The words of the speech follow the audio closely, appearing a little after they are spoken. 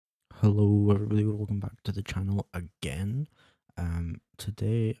Hello everybody, welcome back to the channel again.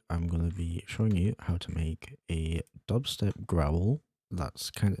 Today I'm going to be showing you how to make a dubstep growl that's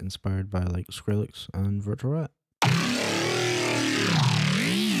kind of inspired by like Skrillex and Riot.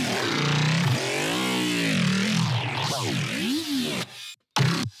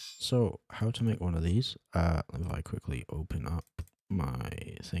 So how to make one of these, if I quickly open up my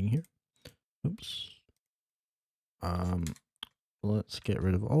thing here. Oops. Let's get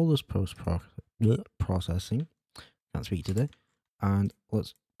rid of all this processing. Can't speak today. And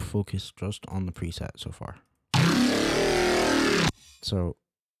let's focus just on the preset so far. So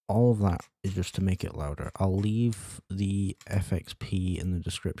all of that is just to make it louder. I'll leave the FXP in the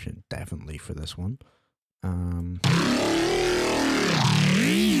description, definitely, for this one.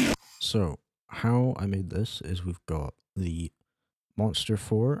 So how I made this is we've got the Monster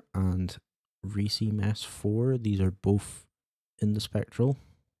 4 and Reese Mess 4. These are both in the spectral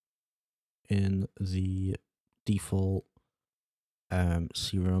in the default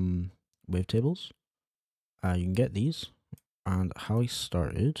Serum wavetables. You can get these, and how I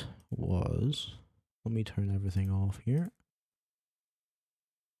started was, let me turn everything off here.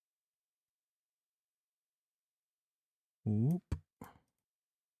 Whoop.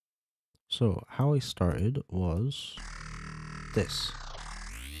 So how I started was this.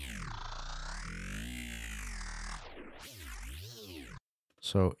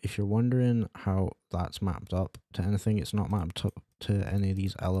 So if you're wondering how that's mapped up to anything, it's not mapped up to any of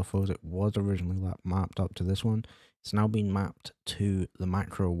these LFOs. It was originally mapped up to this one. It's now been mapped to the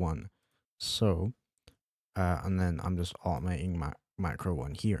macro one. So, and then I'm just automating macro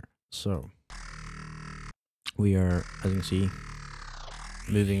one here. So we are, as you can see,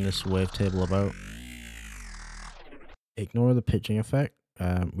 moving this wavetable about. Ignore the pitching effect.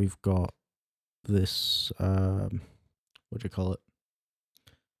 We've got this, what do you call it?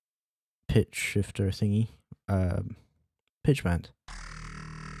 Pitch shifter thingy. Pitch bend.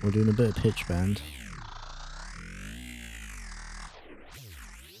 We're doing a bit of pitch bend.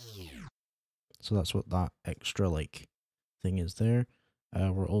 So that's what that extra like thing is there.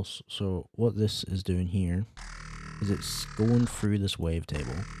 We're also, so what this is doing here is it's going through this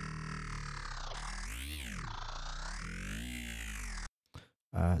wavetable.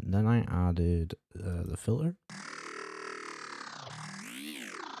 Then I added the filter.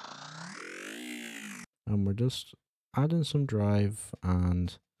 And we're just adding some drive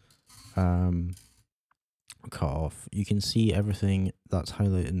and cut off. You can see everything that's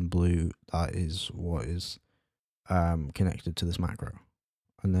highlighted in blue. That is what is connected to this macro.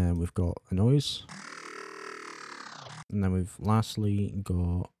 And then we've got a noise. And then we've lastly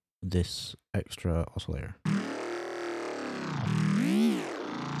got this extra oscillator.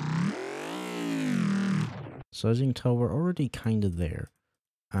 So as you can tell, we're already kind of there.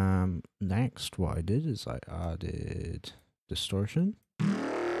 Next, what I did is I added distortion.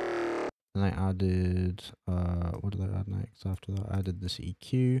 And I added, what did I add next after that? I added this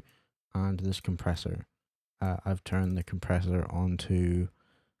EQ and this compressor. I've turned the compressor onto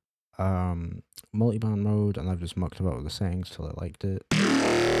multiband mode, and I've just mucked about with the settings till I liked it.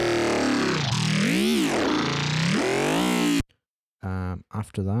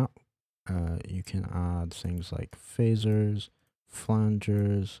 After that, you can add things like phasers,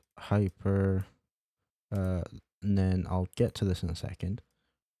 flangers, hyper, and then I'll get to this in a second.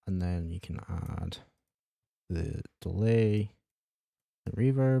 And then you can add the delay, the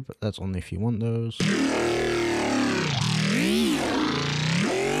reverb. That's only if you want those.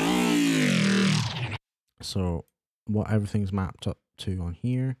 So what everything's mapped up to on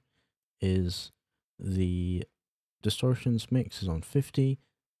here is the distortions mix is on 50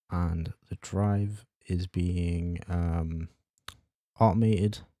 and the drive is being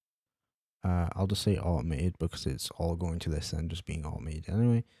automated. I'll just say automated because it's all going to this and just being automated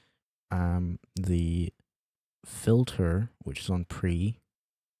anyway. The filter, which is on pre,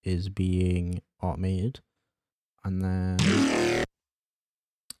 is being automated, and then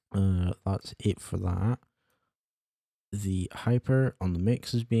that's it for that. The hyper on the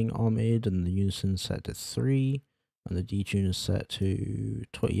mix is being automated, and the unison set to 3, and the detune is set to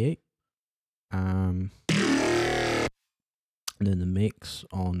 28. And then the mix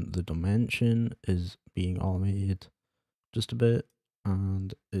on the dimension is being automated just a bit,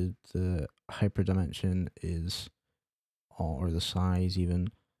 and the hyper dimension is, or the size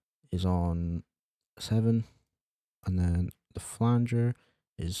even, is on 7, and then the flanger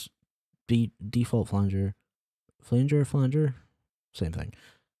is default flanger, same thing.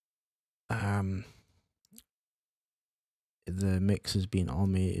 The mix is being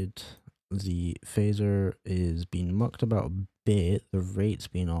automated, the phaser is being mucked about a bit, the rate's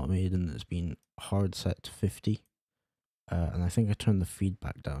being automated, and it's been hard set to 50. And I think I turned the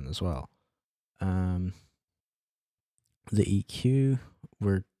feedback down as well. The EQ,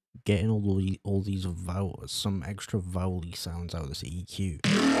 we're getting all these vowels, some extra vowely sounds out of this EQ.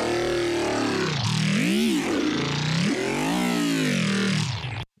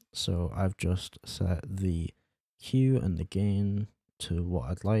 So I've just set the Q and the gain to what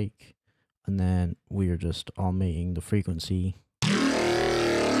I'd like, and then we're just automating the frequency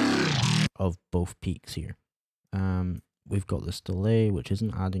of both peaks here. We've got this delay, which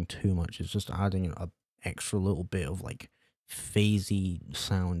isn't adding too much, it's just adding an extra little bit of like phasey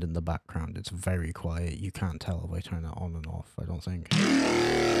sound in the background. It's very quiet, you can't tell if I turn it on and off, I don't think.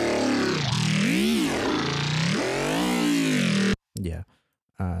 Yeah.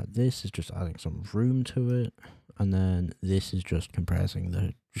 This is just adding some room to it, and then this is just compressing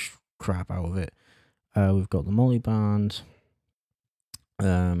the crap out of it. We've got the multiband.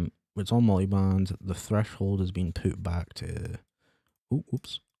 It's on multiband. The threshold has been put back to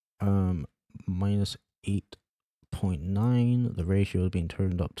minus 8.9. The ratio has been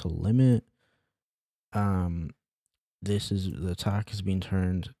turned up to limit. This is the attack has been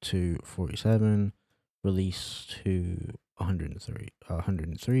turned to 47, release to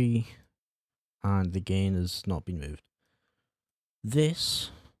 103, and the gain has not been moved.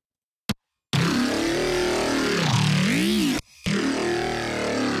 This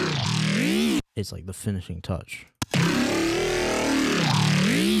is like the finishing touch.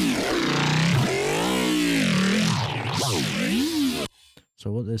 So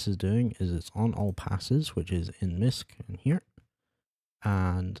what this is doing is it's on all passes, which is in MISC and here,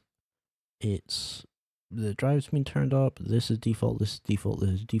 and it's the drive's been turned up. This is default, this is default, this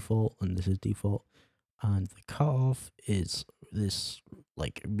is default, and this is default. And the cutoff is this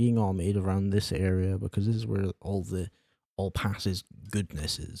like being all made around this area, because this is where all passes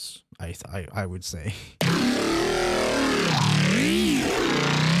goodness is, I would say.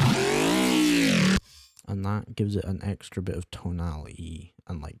 And that gives it an extra bit of tonality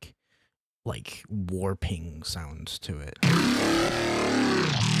and like warping sounds to it.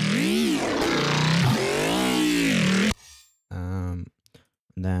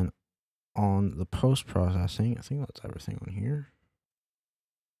 And then on the post-processing, I think that's everything on here.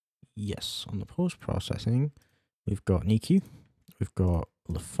 Yes, on the post-processing, we've got an EQ, we've got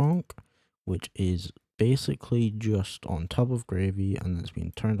the funk, which is basically just on top of gravy, and it's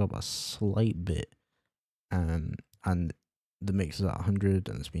been turned up a slight bit. And the mix is at 100,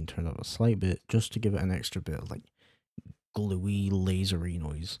 and it's been turned up a slight bit just to give it an extra bit of like gluey, lasery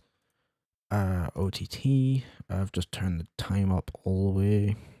noise. OTT, I've just turned the time up all the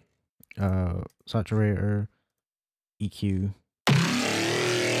way. Saturator, EQ.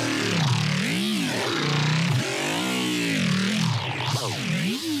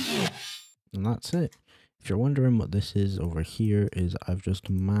 And that's it. If you're wondering what this is over here, is I've just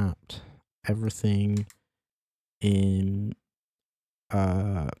mapped everything in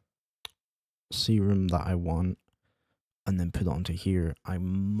Serum that I want, and then put it onto here. I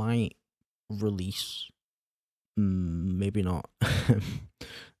might release, maybe not.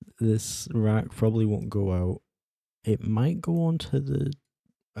 This rack probably won't go out. It might go onto the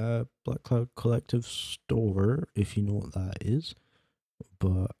Black Cloud Collective store, if you know what that is,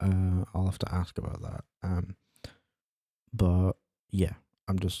 but I'll have to ask about that. But yeah,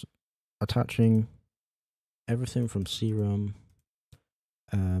 I'm just attaching everything from Serum.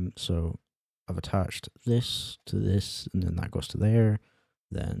 So I've attached this to this, and then that goes to there.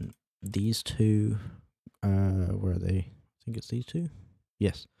 Then these two, where are they? I think it's these two.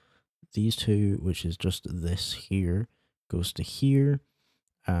 Yes, these two, which is just this here, goes to here.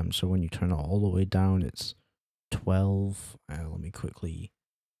 So when you turn it all the way down, it's 12. Let me quickly.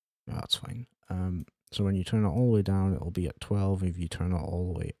 Oh, that's fine. So when you turn it all the way down, it'll be at 12. If you turn it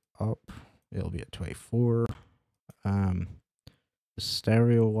all the way up, it'll be at 24. The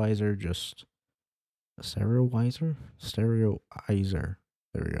stereoizer,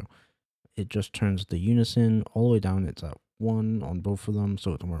 there we go. It just turns the unison all the way down. It's at 1 on both of them,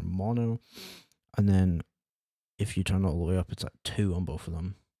 so it's more mono. And then if you turn it all the way up, it's at 2 on both of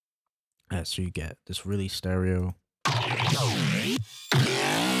them. So you get this really stereo.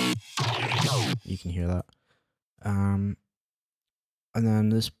 You can hear that. And then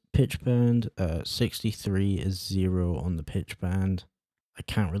this pitch bend, 63 is 0 on the pitch band. I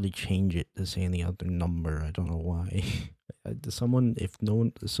can't really change it to say any other number. I don't know why. If someone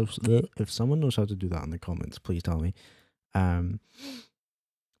knows how to do that in the comments, please tell me.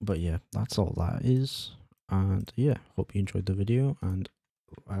 But yeah, that's all that is. And yeah, hope you enjoyed the video, and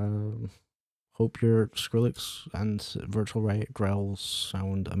Hope your Skrillex and Virtual Riot Growls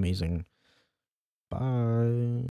sound amazing. Bye.